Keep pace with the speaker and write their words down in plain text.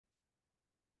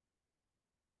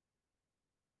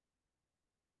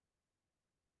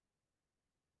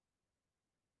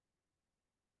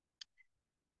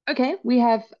Okay, we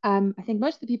have, I think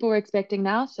most of the people we're expecting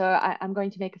now, so I'm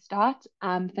going to make a start.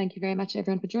 Thank you very much,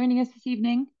 everyone, for joining us this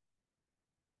evening.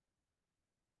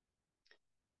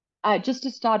 Just to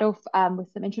start off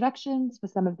with some introductions for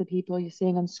some of the people you're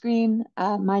seeing on screen.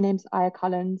 My name's Aya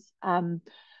Collins.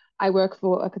 I work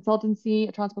for a consultancy,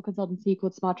 a transport consultancy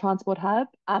called Smart Transport Hub,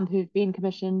 who've been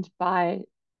commissioned by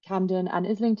Camden and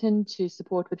Islington to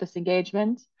support with this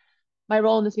engagement. My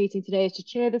role in this meeting today is to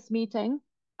chair this meeting.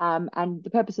 And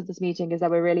the purpose of this meeting is that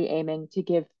we're really aiming to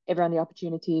give everyone the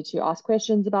opportunity to ask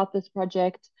questions about this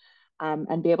project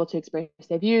and be able to express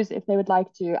their views if they would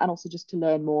like to, and also just to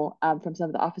learn more from some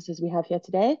of the officers we have here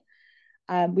today.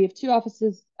 We have two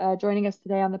officers joining us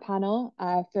today on the panel.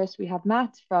 First, we have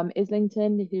Matt from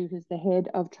Islington, who is the head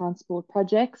of transport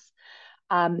projects,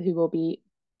 who will be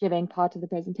giving part of the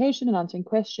presentation and answering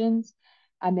questions.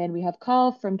 And then we have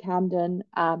Carl from Camden,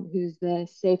 who's the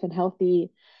Safe and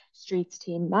Healthy Streets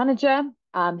team manager,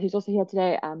 who's also here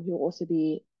today, who will also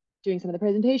be doing some of the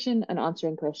presentation and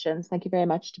answering questions. Thank you very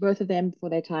much to both of them for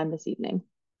their time this evening.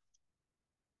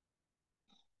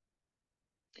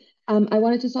 I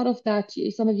wanted to start off that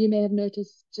some of you may have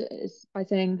noticed by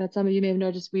saying that some of you may have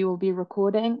noticed we will be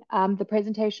recording the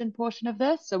presentation portion of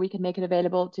this so we can make it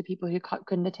available to people who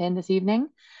couldn't attend this evening.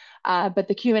 But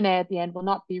the Q&A at the end will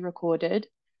not be recorded.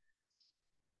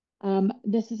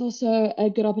 This is also a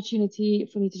good opportunity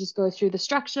for me to just go through the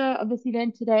structure of this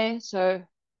event today. So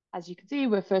as you can see,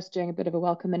 we're first doing a bit of a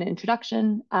welcome and an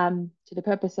introduction to the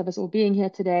purpose of us all being here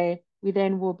today. We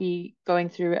then will be going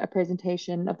through a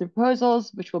presentation of the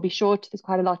proposals, which will be short. There's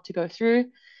quite a lot to go through,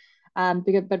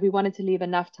 but we wanted to leave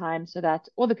enough time so that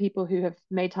all the people who have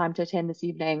made time to attend this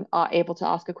evening are able to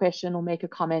ask a question or make a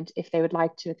comment if they would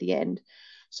like to at the end.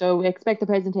 So we expect the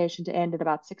presentation to end at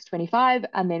about 6:25,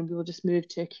 and then we will just move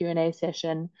to a Q&A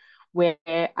session where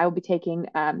I will be taking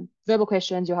verbal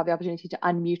questions. You'll have the opportunity to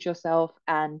unmute yourself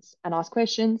and ask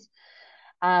questions.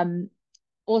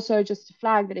 Also, just to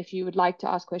flag that if you would like to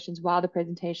ask questions while the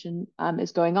presentation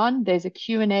is going on, there's a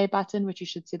Q&A button, which you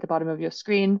should see at the bottom of your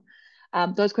screen.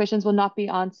 Those questions will not be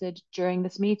answered during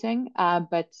this meeting,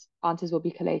 but answers will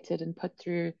be collated and put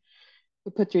through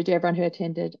to everyone who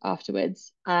attended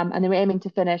afterwards. And then we're aiming to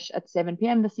finish at 7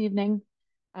 p.m. this evening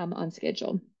on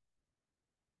schedule.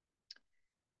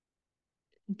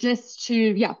 Just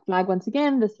to flag once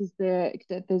again, this is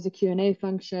there's a Q&A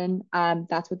function.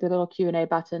 That's what the little Q&A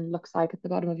button looks like at the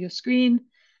bottom of your screen.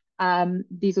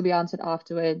 These will be answered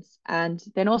afterwards. And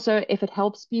then also, if it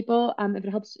helps people, if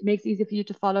it makes it easier for you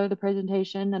to follow the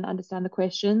presentation and understand the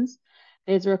questions,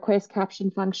 there's a request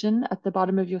caption function at the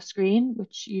bottom of your screen,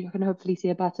 which you can hopefully see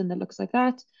a button that looks like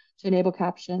that to enable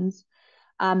captions.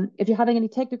 If you're having any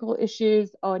technical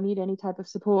issues or need any type of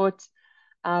support,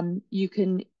 you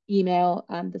can email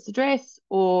this address,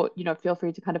 or feel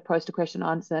free to kind of post a question and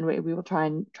answer, and we will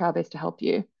try our best to help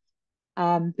you.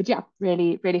 But yeah,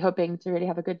 really hoping to really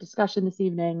have a good discussion this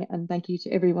evening, and thank you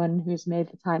to everyone who's made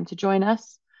the time to join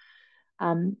us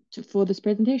for this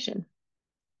presentation.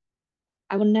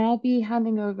 I will now be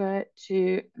handing over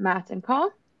to Matt and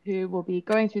Carl, who will be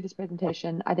going through this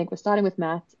presentation. I think we're starting with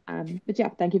Matt. But yeah,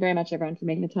 thank you very much, everyone, for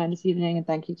making the time this evening, and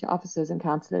thank you to officers and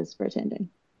councillors for attending.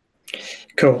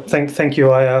 Cool. Thank you,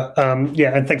 Aya.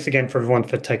 And thanks again for everyone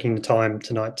for taking the time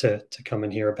tonight to come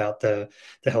and hear about the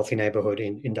healthy neighbourhood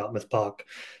in Dartmouth Park.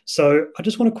 So I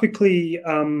just want to quickly,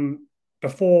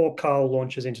 before Carl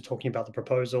launches into talking about the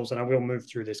proposals, and I will move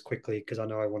through this quickly because I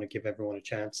know I want to give everyone a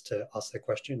chance to ask their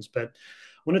questions, but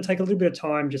I want to take a little bit of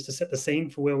time just to set the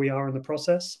scene for where we are in the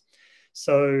process.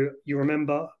 So you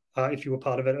remember, if you were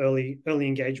part of it, early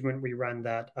engagement, we ran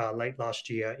that late last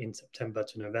year in September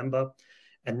to November.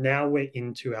 And now we're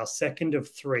into our second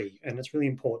of three. And it's really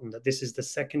important that this is the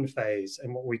second phase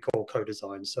and what we call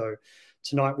co-design. So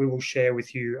tonight we will share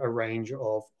with you a range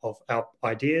of our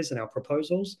ideas and our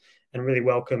proposals, and really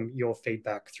welcome your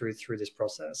feedback through this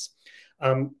process.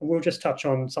 We'll just touch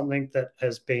on something that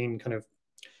has been kind of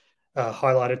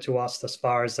highlighted to us as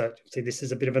far as that. See, this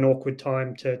is a bit of an awkward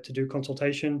time to do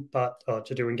consultation, but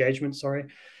to do engagement, sorry.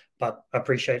 But I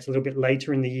appreciate it's a little bit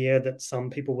later in the year that some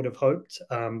people would have hoped.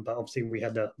 But obviously we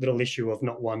had a little issue of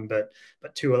not one, but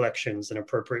two elections and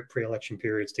appropriate pre-election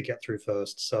periods to get through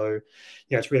first. So,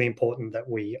 it's really important that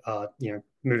we are,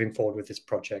 moving forward with this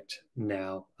project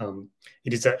now.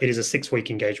 It is a 6-week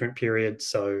engagement period.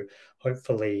 So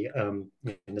hopefully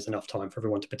there's enough time for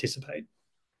everyone to participate.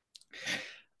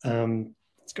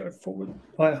 Let's go forward.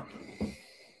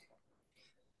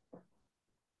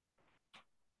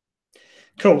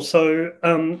 Cool. So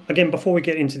again, before we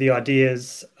get into the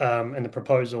ideas and the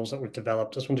proposals that we've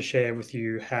developed, I just want to share with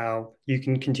you how you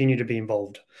can continue to be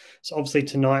involved. So obviously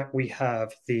tonight we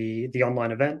have the online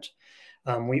event.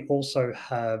 We also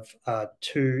have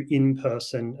two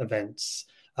in-person events,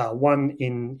 one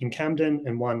in Camden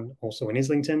and one also in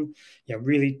Islington.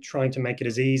 Really trying to make it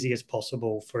as easy as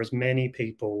possible for as many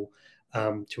people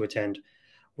to attend.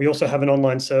 We also have an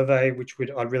online survey, which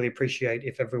I'd really appreciate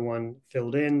if everyone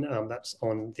filled in. That's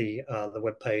on the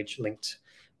webpage linked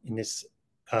in this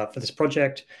for this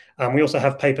project. We also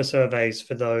have paper surveys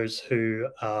for those who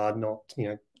are not,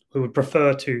 who would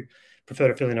prefer to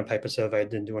fill in a paper survey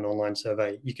than do an online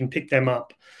survey. You can pick them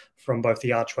up from both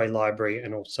the Archway Library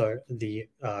and also the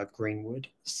Greenwood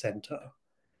Centre.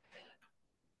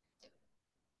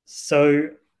 So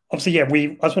obviously, yeah,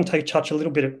 I just want to touch a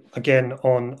little bit again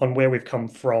on where we've come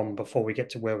from before we get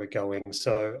to where we're going.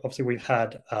 So obviously we've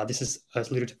had, this is,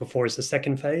 as alluded to before, is the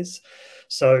second phase.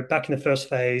 So back in the first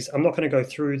phase, I'm not going to go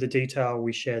through the detail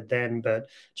we shared then, but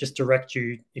just direct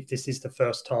you, if this is the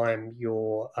first time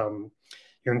you're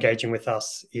engaging with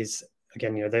us, is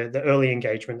again, the early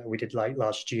engagement that we did late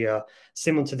last year.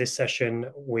 Similar to this session,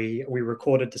 we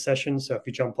recorded the session. So if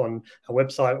you jump on our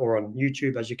website or on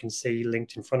YouTube, as you can see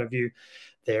linked in front of you,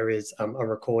 there is a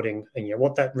recording. And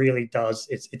what that really does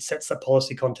is it sets the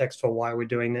policy context for why we're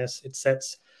doing this. It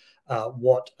sets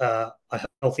what a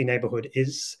healthy neighborhood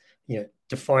is,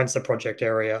 defines the project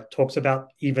area, talks about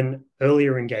even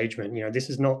earlier engagement.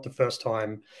 This is not the first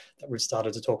time that we've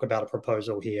started to talk about a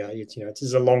proposal here. This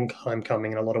is a long time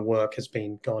coming and a lot of work has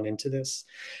been gone into this.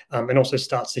 And also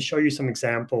starts to show you some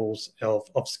examples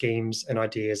of schemes and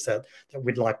ideas that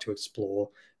we'd like to explore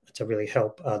to really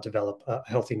help develop a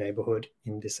healthy neighborhood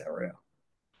in this area.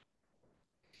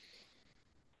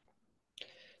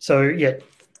 So yeah,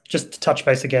 just to touch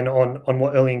base again on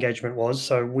what early engagement was.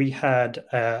 So we had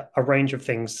a range of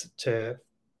things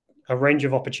a range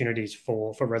of opportunities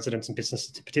for residents and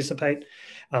businesses to participate.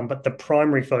 But the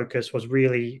primary focus was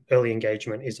really early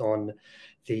engagement is on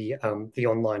the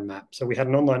online map. So we had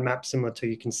an online map similar to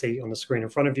you can see on the screen in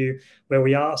front of you, where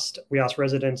we asked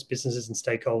residents, businesses and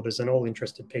stakeholders and all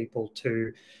interested people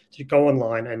to go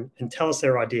online and tell us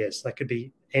their ideas. That could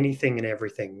be anything and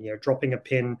everything, dropping a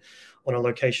pin on a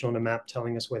location on a map,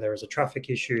 telling us where there is a traffic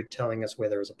issue, telling us where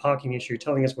there is a parking issue,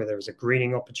 telling us where there is a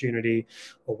greening opportunity,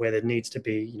 or where there needs to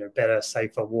be, better,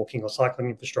 safer walking or cycling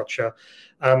infrastructure.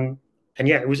 And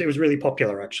yeah, it was really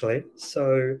popular actually.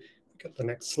 So got the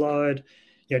next slide.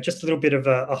 Just a little bit of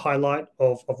a highlight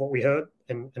of what we heard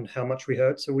and how much we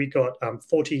heard. So we got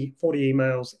 40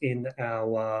 emails in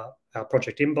our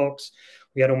project inbox.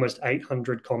 We had almost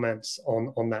 800 comments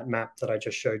on that map that I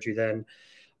just showed you then.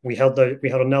 We held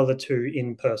another two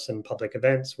in-person public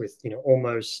events with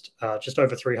almost just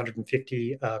over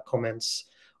 350 comments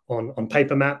on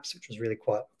paper maps, which was really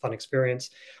quite a fun experience.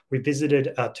 We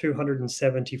visited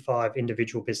 275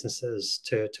 individual businesses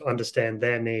to understand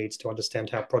their needs, to understand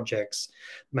how projects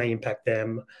may impact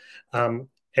them.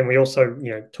 And we also,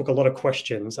 took a lot of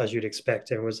questions, as you'd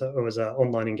expect. It was an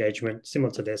online engagement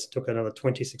similar to this. It took another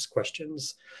 26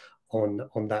 questions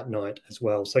on that night as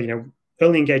well. So,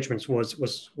 early engagements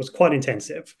was quite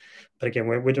intensive. But again,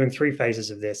 we're doing 3 phases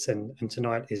of this, and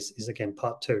tonight is again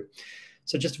part 2.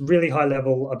 So just really high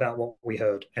level about what we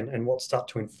heard and what start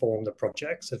to inform the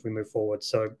projects as we move forward.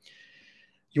 So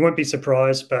you won't be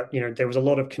surprised, but there was a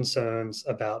lot of concerns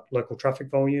about local traffic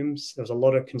volumes. There was a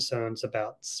lot of concerns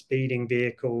about speeding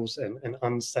vehicles and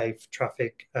unsafe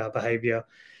traffic behaviour,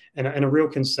 and a real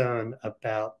concern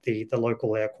about the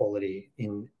local air quality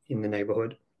in the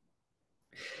neighbourhood.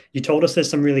 You told us there's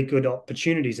some really good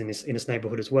opportunities in this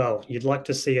neighbourhood as well. You'd like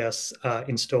to see us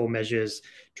install measures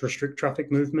to restrict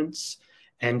traffic movements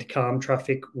and calm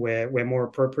traffic where more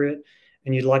appropriate.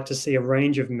 And you'd like to see a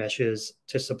range of measures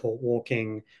to support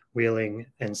walking, wheeling,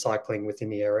 and cycling within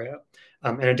the area.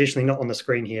 And additionally, not on the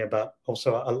screen here, but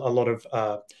also a lot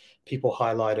of people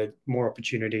highlighted more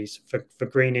opportunities for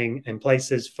greening and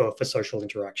places for social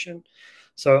interaction.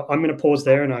 So I'm going to pause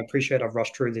there, and I appreciate I've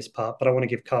rushed through this part, but I want to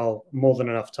give Carl more than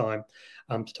enough time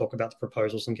to talk about the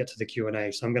proposals and get to the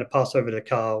Q&A. So I'm going to pass over to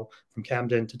Carl from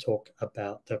Camden to talk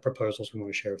about the proposals we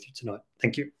want to share with you tonight.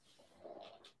 Thank you.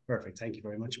 Perfect. Thank you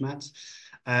very much, Matt.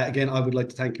 Again, I would like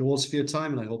to thank you all for your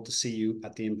time, and I hope to see you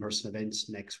at the in-person events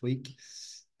next week.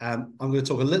 I'm going to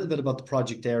talk a little bit about the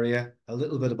project area, a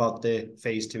little bit about the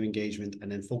phase 2 engagement,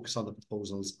 and then focus on the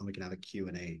proposals, and we can have a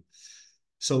Q&A.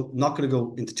 So not going to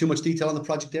go into too much detail on the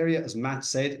project area. As Matt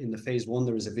said, in the phase 1,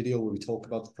 there is a video where we talk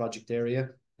about the project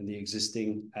area and the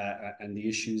existing and the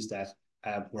issues that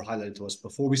were highlighted to us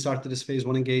before we started this phase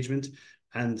 1 engagement.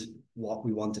 and what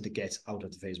we wanted to get out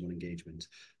of the phase 1 engagement.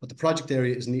 But the project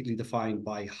area is neatly defined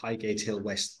by Highgate Hill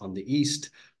West on the east,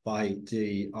 by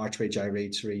the Archway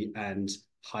Gyratory and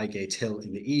Highgate Hill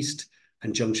in the east,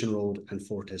 and Junction Road and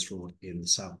Fortress Road in the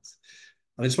south.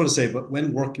 And I just want to say, but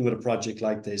when working with a project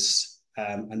like this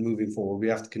and moving forward, we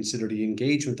have to consider the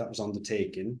engagement that was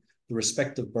undertaken, the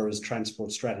respective boroughs'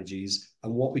 transport strategies,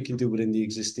 and what we can do within the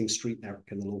existing street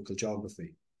network and the local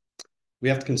geography. We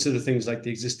have to consider things like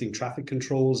the existing traffic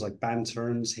controls, like band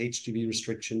turns, HGV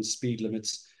restrictions, speed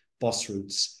limits, bus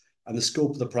routes. And the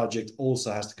scope of the project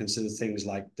also has to consider things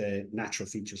like the natural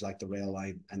features like the rail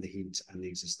line and the heat and the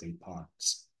existing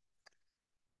parks.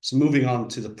 So moving on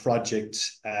to the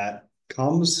project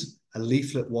comms, a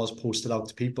leaflet was posted out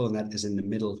to people, and that is in the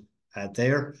middle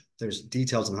there. There's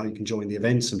details on how you can join the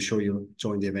events. I'm sure you'll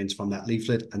join the events from that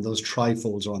leaflet, and those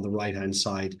trifolds are on the right-hand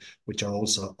side, which are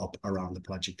also up around the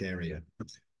project area.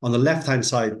 On the left-hand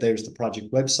side, there's the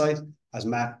project website. As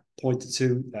Matt pointed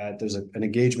to, there's an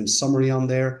engagement summary on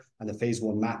there, and the phase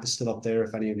 1 map is still up there.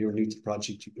 If any of you are new to the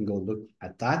project, you can go look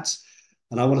at that.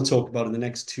 And I want to talk about in the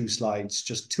next 2 slides,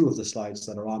 just 2 of the slides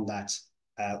that are on that,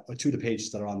 or 2 of the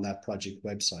pages that are on that project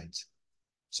website.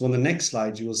 So on the next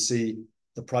slide, you will see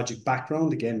the project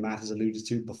background. Again, Matt has alluded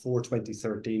to, before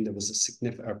 2013, there was a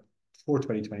significant, before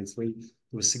 2023, there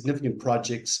was significant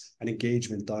projects and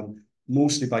engagement done,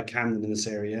 mostly by Camden in this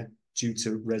area, due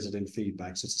to resident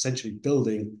feedback. So it's essentially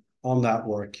building on that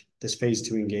work, this phase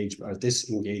 2 engagement, or this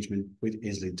engagement with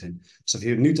Islington. So if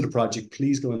you're new to the project,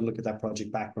 please go and look at that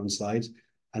project background slide.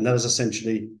 And that has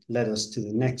essentially led us to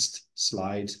the next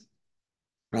slide,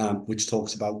 which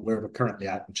talks about where we're currently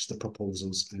at, which is the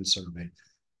proposals and survey.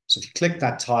 So if you click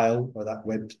that tile or that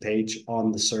web page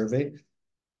on the survey,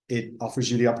 it offers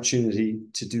you the opportunity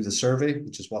to do the survey,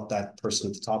 which is what that person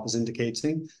at the top is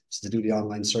indicating. So to do the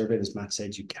online survey, as Matt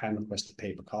said, you can request a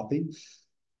paper copy.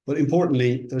 But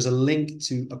importantly, there's a link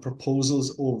to a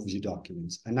proposals overview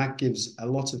document, and that gives a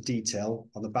lot of detail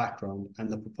on the background and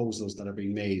the proposals that are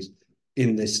being made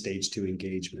in this stage 2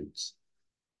 engagement.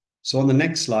 So on the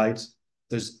next slide,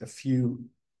 there's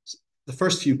the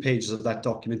first few pages of that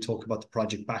document talk about the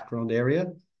project background area,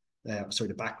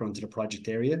 the background to the project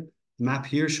area. The map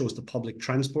here shows the public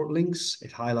transport links.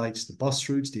 It highlights the bus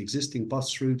routes, the existing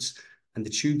bus routes, and the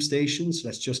tube stations. So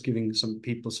that's just giving some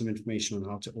people some information on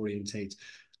how to orientate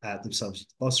themselves with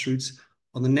the bus routes.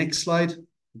 On the next slide,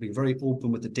 we'll be very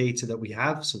open with the data that we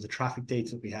have. So the traffic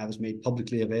data that we have is made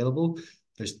publicly available.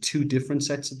 There's 2 different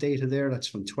sets of data there. That's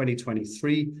from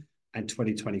 2023 and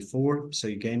 2024. So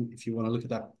again, if you want to look at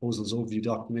that proposals overview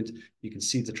document, you can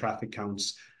see the traffic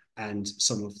counts, and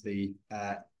some of the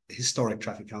historic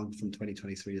traffic count from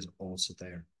 2023 is also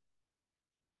there.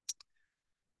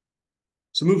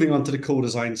 So moving on to the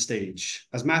co-design stage.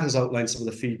 As Matt has outlined some of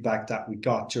the feedback that we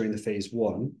got during the phase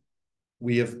 1,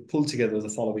 we have pulled together the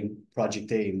following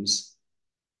project aims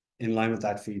in line with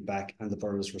that feedback and the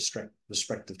borough's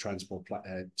respective transport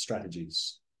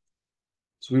strategies.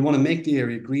 So we want to make the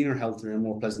area greener, healthier, and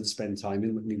more pleasant to spend time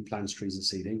in with new plants, trees, and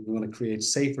seating. We want to create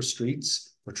safer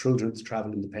streets for children to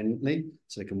travel independently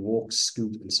so they can walk,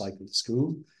 scoot, and cycle to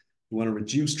school. We want to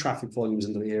reduce traffic volumes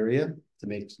in the area to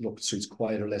make local streets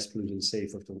quieter, less polluted, and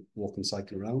safer to walk and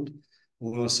cycle around. And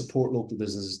we want to support local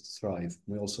businesses to thrive.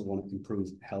 We also want to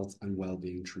improve health and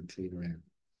well-being through cleaner air.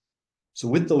 So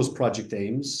with those project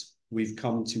aims, we've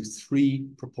come to 3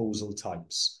 proposal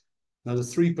types. Now, the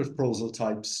 3 proposal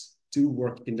types do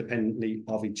work independently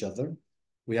of each other.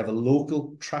 We have a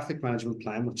local traffic management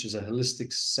plan, which is a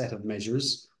holistic set of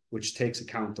measures which takes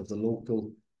account of the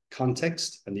local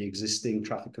context and the existing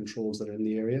traffic controls that are in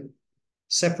the area.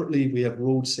 Separately, we have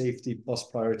road safety,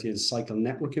 bus priority, and cycle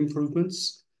network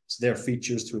improvements. So there are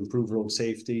features to improve road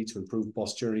safety, to improve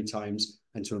bus journey times,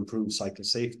 and to improve cycle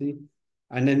safety.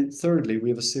 And then thirdly, we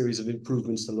have a series of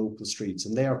improvements to local streets,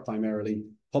 and they are primarily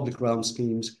public realm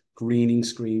schemes, greening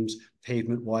schemes,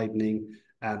 pavement widening,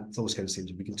 and those kind of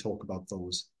things. We can talk about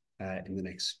those in the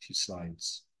next few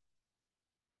slides.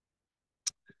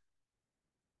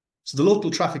 So the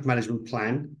local traffic management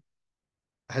plan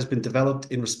has been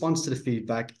developed in response to the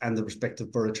feedback and the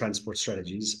respective borough transport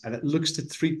strategies, and it looks to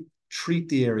treat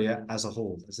the area as a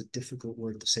whole. That's a difficult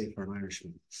word to say for an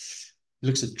Irishman. It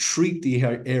looks to treat the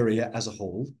area as a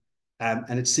whole,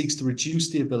 and it seeks to reduce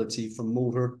the ability for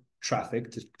motor traffic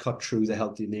to cut through the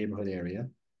healthy neighbourhood area,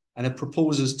 and it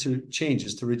proposes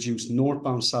changes to reduce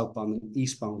northbound, southbound, and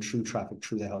eastbound through traffic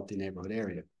through the healthy neighbourhood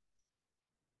area.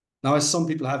 Now, as some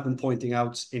people have been pointing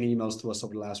out in emails to us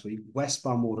over the last week,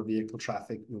 westbound motor vehicle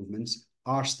traffic movements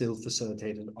are still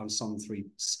facilitated on some 3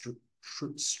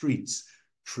 streets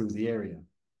through the area.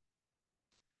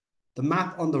 The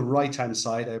map on the right-hand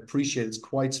side, I appreciate it's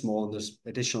quite small and there's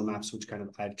additional maps which kind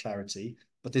of add clarity,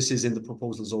 but this is in the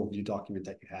proposals overview document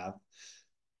that you have.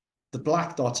 The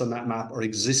black dots on that map are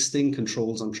existing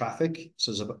controls on traffic.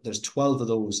 So there's 12 of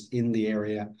those in the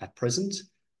area at present.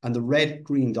 And the red,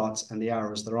 green dots and the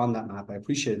arrows that are on that map, I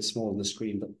appreciate it's small on the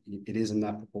screen, but it is in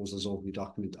that proposals overview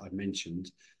document I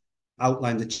mentioned,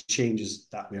 outline the changes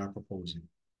that we are proposing.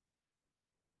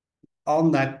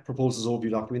 On that proposals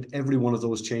overview document, every one of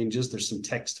those changes, there's some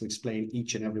text to explain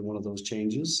each and every one of those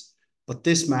changes. But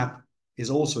this map is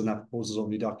also in that proposals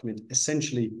overview document,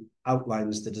 essentially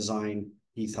outlines the design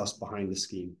ethos behind the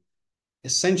scheme.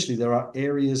 Essentially, there are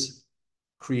areas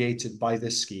created by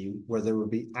this scheme where there will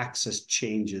be access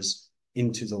changes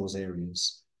into those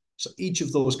areas. So each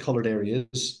of those coloured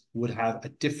areas would have a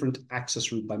different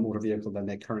access route by motor vehicle than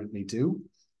they currently do.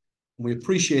 We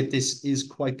appreciate this is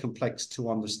quite complex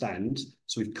to understand,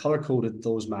 so we've color-coded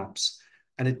those maps.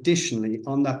 And additionally,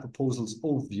 on that proposals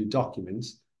overview document,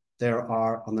 there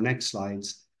are, on the next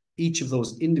slides, each of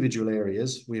those individual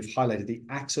areas, we have highlighted the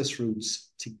access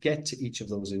routes to get to each of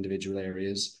those individual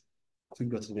areas. If we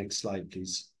can go to the next slide,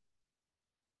 please.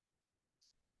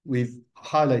 We've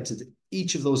highlighted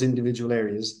each of those individual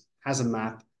areas has a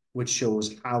map which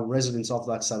shows how residents of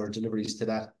that seller deliveries to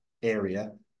that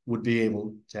area would be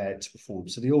able to perform.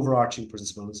 So the overarching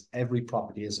principle is every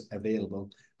property is available.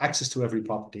 Access to every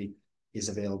property is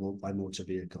available by motor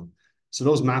vehicle. So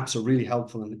those maps are really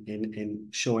helpful in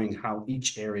showing how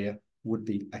each area would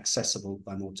be accessible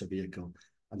by motor vehicle.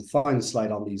 And the final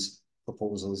slide on these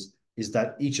proposals is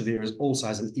that each of the areas also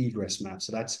has an egress map.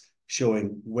 So that's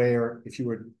showing where, if you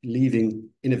were leaving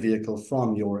in a vehicle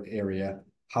from your area,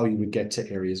 how you would get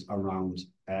to areas around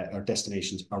or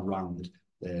destinations around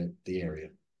the area.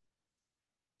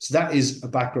 So that is a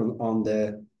background on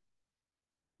the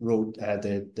road,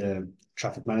 the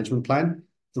traffic management plan.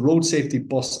 The road safety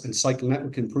bus and cycle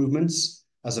network improvements.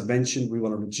 As I mentioned, we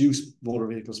want to reduce motor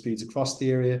vehicle speeds across the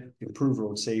area, improve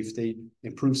road safety,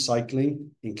 improve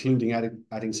cycling, including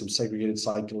adding some segregated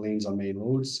cycle lanes on main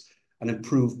roads, and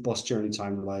improve bus journey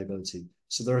time reliability.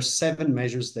 So there are 7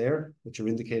 measures there, which are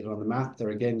indicated on the map.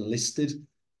 They're again listed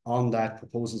on that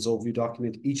proposals overview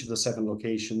document. Each of the 7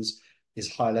 locations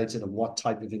is highlighted and what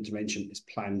type of intervention is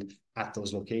planned at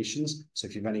those locations. So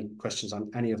if you have any questions on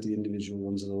any of the individual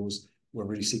ones of those, we're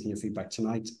really seeking your feedback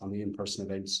tonight on the in-person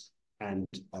events and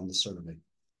on the survey.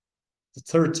 The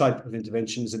third type of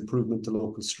intervention is improvement to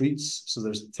local streets. So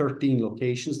there's 13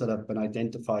 locations that have been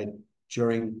identified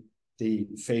during the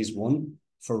phase 1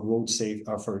 for road safe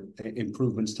or for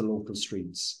improvements to local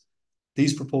streets.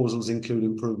 These proposals include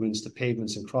improvements to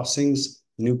pavements and crossings,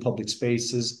 new public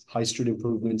spaces, high street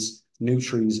improvements, new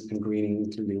trees and greening,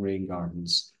 including rain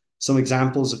gardens. Some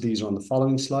examples of these are on the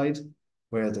following slide,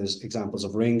 where there's examples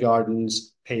of rain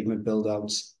gardens, pavement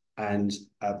build-outs, and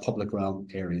public realm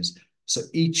areas. So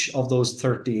each of those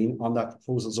 13 on that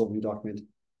proposals overview document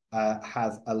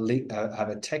have a link, have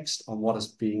a text on what is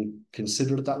being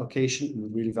considered at that location. We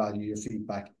really value your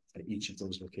feedback at each of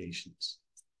those locations.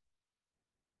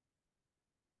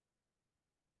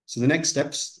 So the next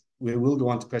steps, we will go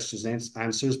on to questions and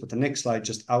answers, but the next slide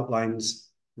just outlines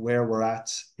where we're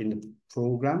at in the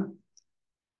program.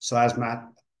 So as Matt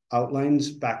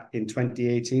outlined, back in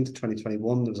 2018 to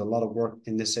 2021, there was a lot of work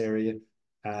in this area,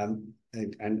 and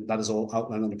that is all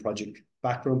outlined on the project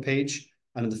background page.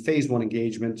 And in the phase 1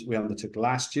 engagement we undertook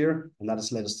last year, and that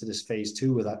has led us to this phase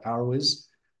 2 where that arrow is.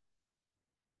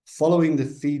 Following the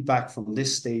feedback from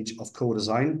this stage of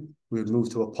co-design, we would move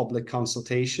to a public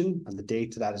consultation, and the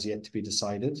date to that is yet to be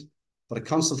decided. But a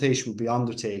consultation would be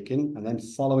undertaken, and then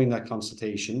following that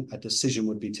consultation, a decision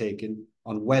would be taken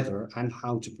on whether and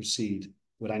how to proceed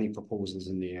with any proposals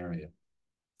in the area.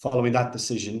 Following that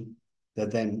decision, there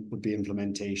then would be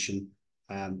implementation,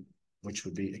 which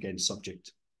would be, again,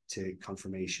 subject to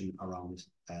confirmation around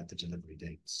the delivery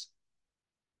dates.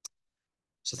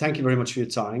 So thank you very much for your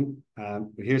time.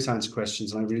 We're here to answer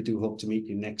questions, and I really do hope to meet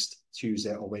you next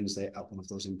Tuesday or Wednesday at one of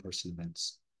those in-person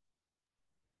events.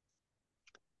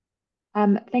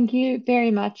 Thank you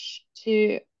very much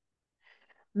to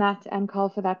Matt and Carl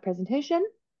for that presentation.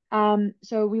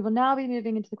 So we will now be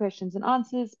moving into the questions and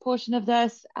answers portion of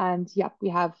this. And yeah, we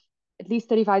have at least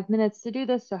 35 minutes to do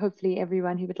this. So hopefully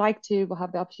everyone who would like to will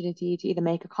have the opportunity to either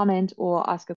make a comment or ask a